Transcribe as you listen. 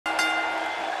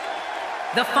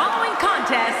The following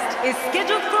contest is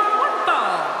scheduled for one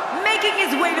fall, making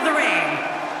his way to the ring.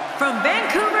 From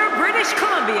Vancouver, British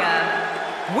Columbia,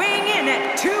 weighing in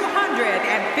at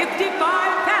 255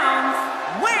 pounds,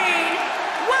 Wayne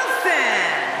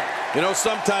Wilson. You know,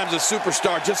 sometimes a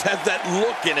superstar just has that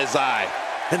look in his eye.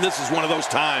 And this is one of those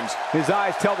times. His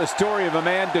eyes tell the story of a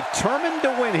man determined to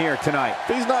win here tonight.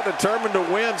 If he's not determined to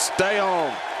win, stay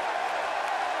home.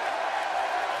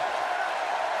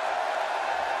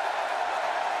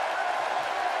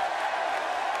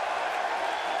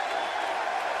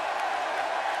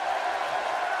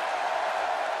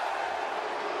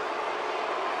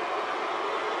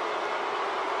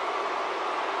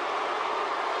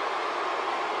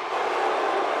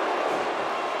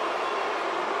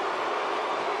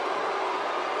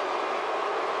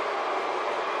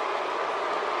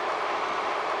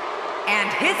 And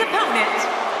his opponent,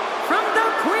 from the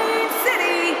Queen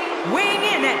City, weighing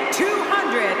in at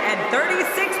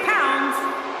 236 pounds,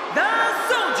 the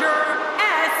Soldier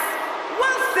S.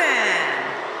 Wilson.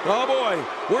 Oh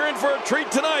boy, we're in for a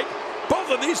treat tonight. Both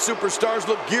of these superstars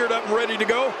look geared up and ready to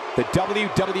go. The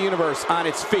WWE Universe on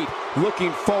its feet,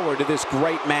 looking forward to this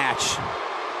great match.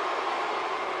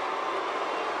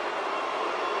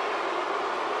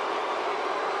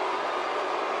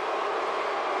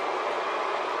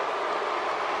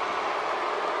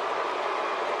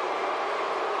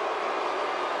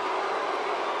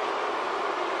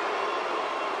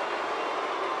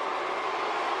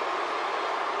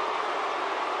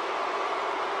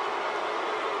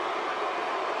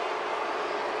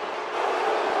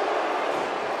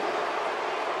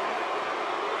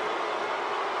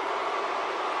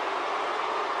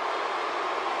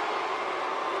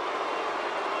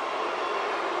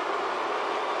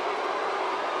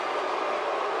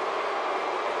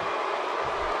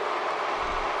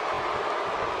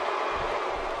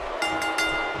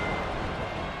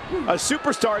 A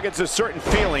superstar gets a certain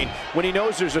feeling when he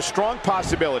knows there's a strong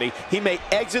possibility he may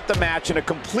exit the match in a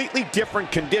completely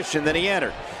different condition than he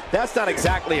entered. That's not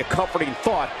exactly a comforting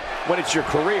thought when it's your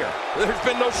career. There's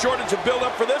been no shortage of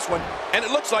build-up for this one, and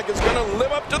it looks like it's going to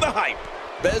live up to the hype.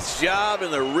 Best job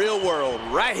in the real world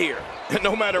right here. And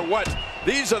no matter what,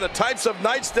 these are the types of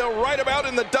nights they'll write about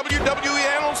in the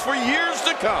WWE annals for years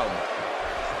to come.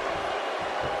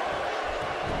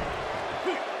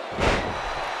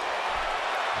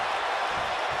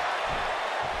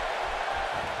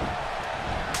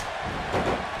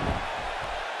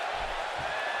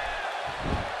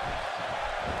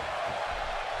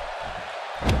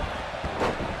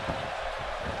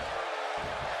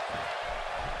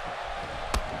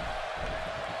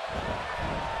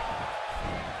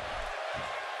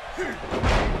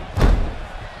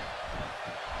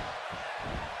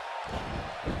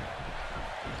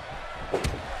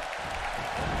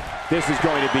 This is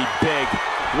going to be big,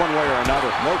 one way or another.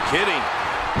 No kidding.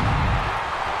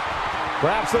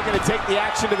 Perhaps looking to take the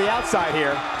action to the outside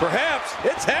here. Perhaps.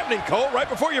 It's happening, Cole, right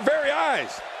before your very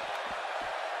eyes.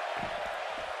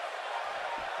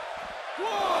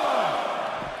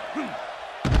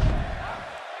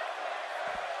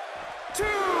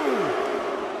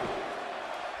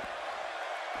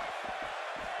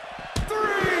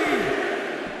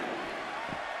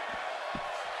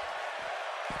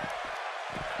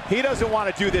 He doesn't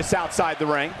want to do this outside the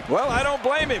ring. Well, I don't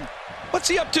blame him. What's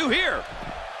he up to here?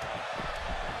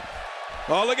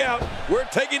 Oh, look out. We're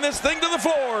taking this thing to the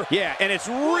floor. Yeah, and it's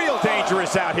real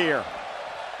dangerous out here.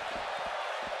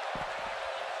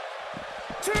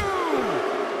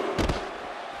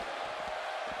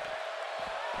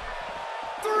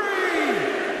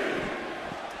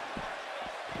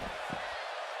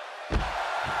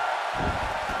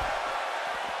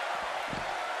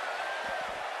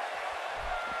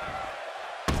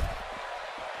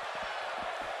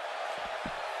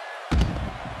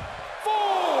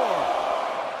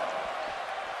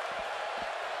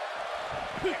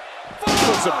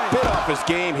 Was a bit off his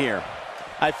game here.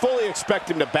 I fully expect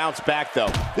him to bounce back,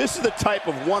 though. This is the type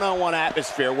of one-on-one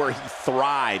atmosphere where he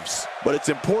thrives. But it's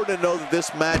important to know that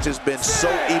this match has been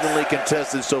so evenly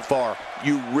contested so far.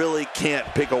 You really can't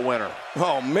pick a winner.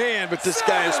 Oh, man, but this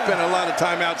guy has spent a lot of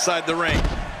time outside the ring.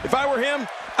 If I were him,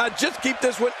 I'd just keep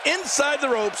this one inside the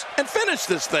ropes and finish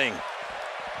this thing.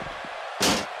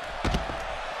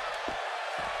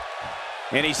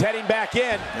 And he's heading back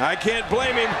in. I can't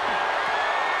blame him.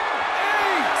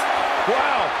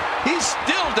 Wow, he's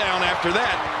still down after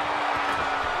that.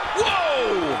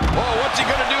 Whoa! Oh, what's he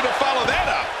going to do to follow that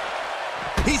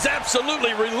up? He's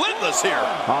absolutely relentless here.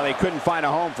 Oh, they couldn't find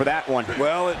a home for that one.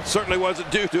 Well, it certainly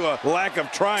wasn't due to a lack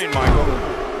of trying, Michael.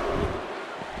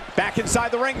 Back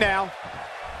inside the ring now.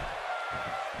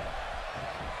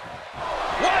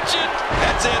 Watch it.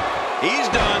 That's it. He's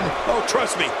done. Oh,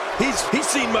 trust me, he's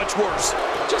seen much worse.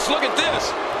 Just look at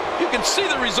this. You can see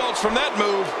the results from that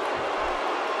move.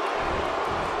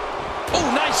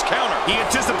 Oh, nice counter. He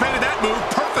anticipated that move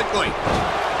perfectly.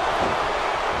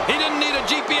 He didn't need a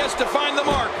GPS to find the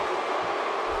mark.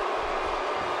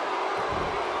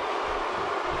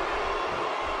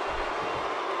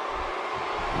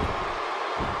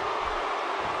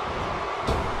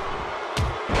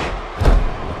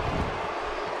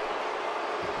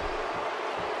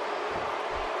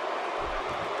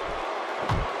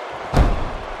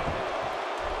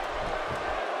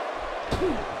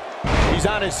 He's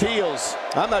on his heels.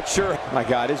 I'm not sure. My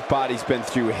God, his body's been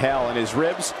through hell, and his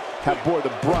ribs have bore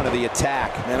the brunt of the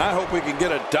attack. And I hope we can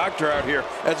get a doctor out here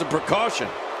as a precaution.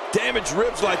 Damaged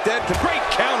ribs like that, great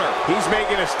counter. He's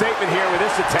making a statement here with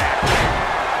this attack.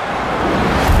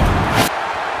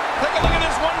 Take a look at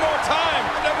this one more time.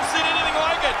 I've never seen anything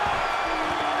like it.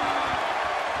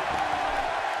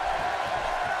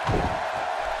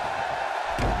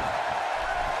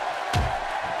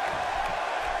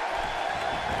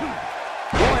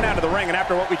 Out of the ring, and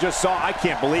after what we just saw, I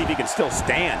can't believe he can still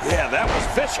stand. Yeah, that was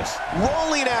vicious.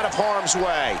 Rolling out of harm's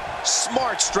way.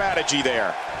 Smart strategy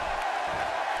there.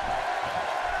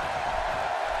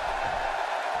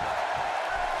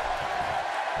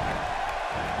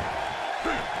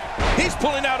 He's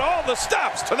pulling out all the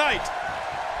stops tonight.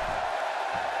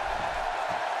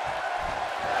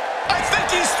 I think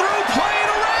he's through playing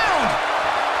around.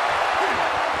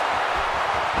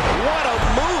 What a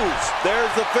move.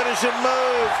 There's the finishing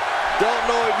move. Don't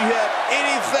know if you have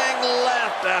anything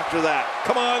left after that.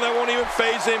 Come on, that won't even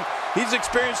faze him. He's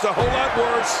experienced a whole lot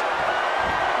worse.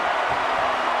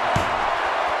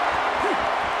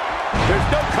 There's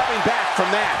no coming back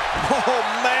from that. Oh,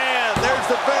 man, there's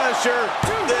the finisher.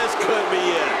 This could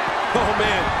be it. Oh,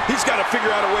 man, he's got to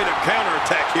figure out a way to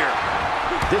counterattack here.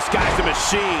 This guy's a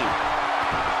machine.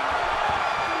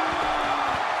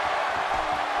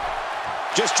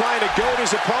 Just trying to goad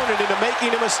his opponent into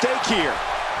making a mistake here.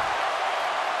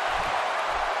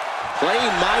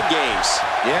 Playing mind games.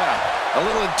 Yeah, a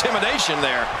little intimidation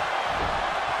there.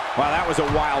 Wow, that was a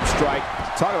wild strike.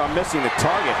 Talk about missing the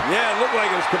target. Yeah, it looked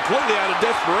like it was completely out of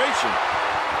desperation.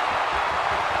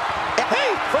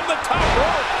 Hey, from the top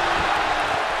rope.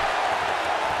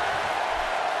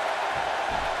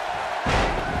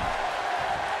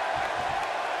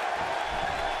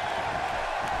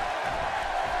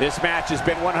 This match has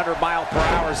been 100 miles per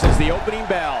hour since the opening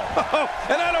bell. Oh,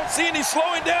 and I don't see any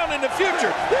slowing down in the future.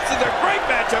 This is a great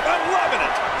matchup. I'm loving it.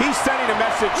 He's sending a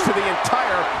message to the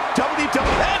entire WWE.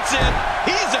 That's it.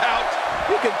 He's out.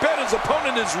 You can bet his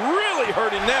opponent is really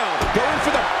hurting now. Going for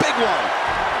the big one.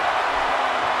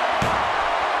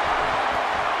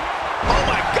 Oh,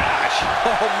 my gosh.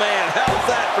 Oh, man, how's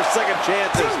that for second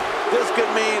chances? This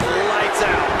could mean lights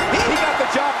out. He got the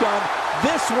job done.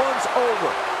 This one's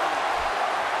over.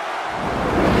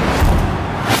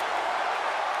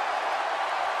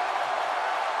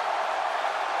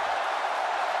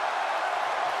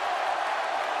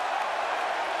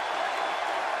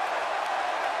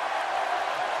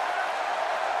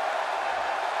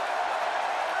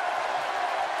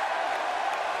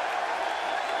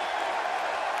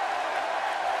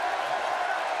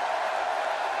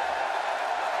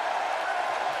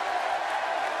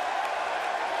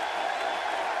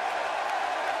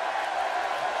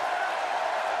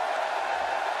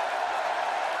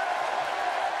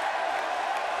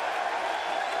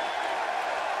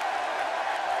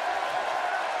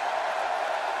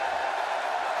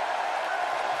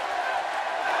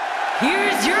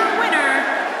 Here's your winner,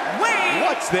 Wayne.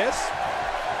 What's this?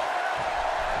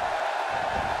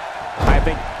 I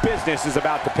think business is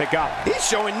about to pick up. He's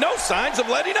showing no signs of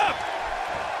letting up.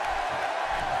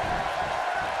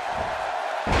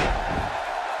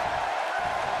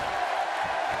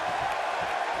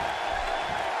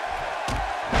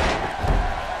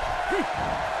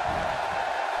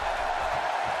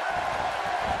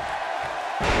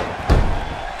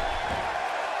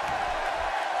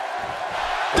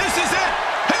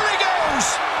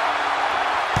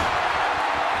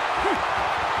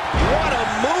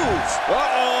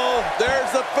 Uh-oh,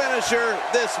 there's the finisher.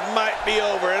 This might be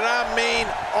over, and I mean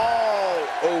all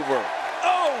over.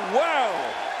 Oh, wow.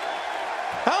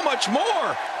 How much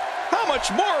more? How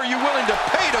much more are you willing to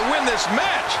pay to win this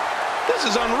match? This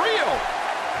is unreal.